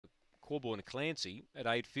Corborn Clancy at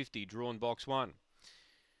 8.50, drawn box 1.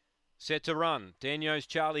 Set to run. Daniels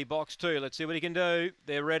Charlie, box 2. Let's see what he can do.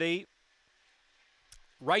 They're ready.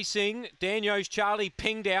 Racing. Daniels Charlie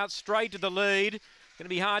pinged out straight to the lead. Going to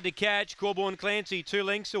be hard to catch. Corborn Clancy 2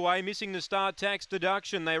 lengths away, missing the start tax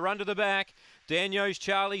deduction. They run to the back. Daniels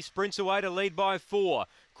Charlie sprints away to lead by 4.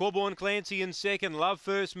 Corborn Clancy in second. Love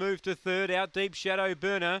First move to third. Out deep Shadow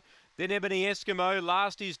Burner. Then Ebony Eskimo,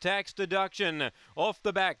 last is tax deduction. Off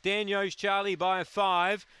the back, Daniels Charlie by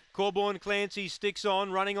 5. Corborn Clancy sticks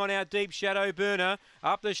on, running on out deep Shadow Burner.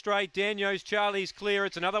 Up the straight, Daniels Charlie's clear.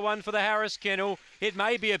 It's another one for the Harris Kennel. It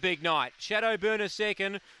may be a big night. Shadow Burner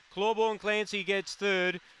second. Corborn Clancy gets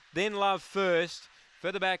third. Then Love First.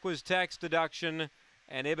 Further back was tax deduction.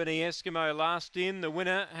 And Ebony Eskimo last in. The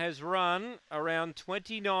winner has run around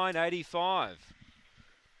 29.85.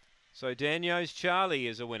 So Daniels Charlie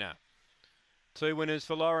is a winner. 2 winners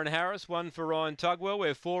for Lauren Harris, 1 for Ryan Tugwell.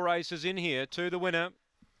 We're 4 races in here. 2 the winner.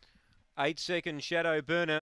 8 second Shadow Burner.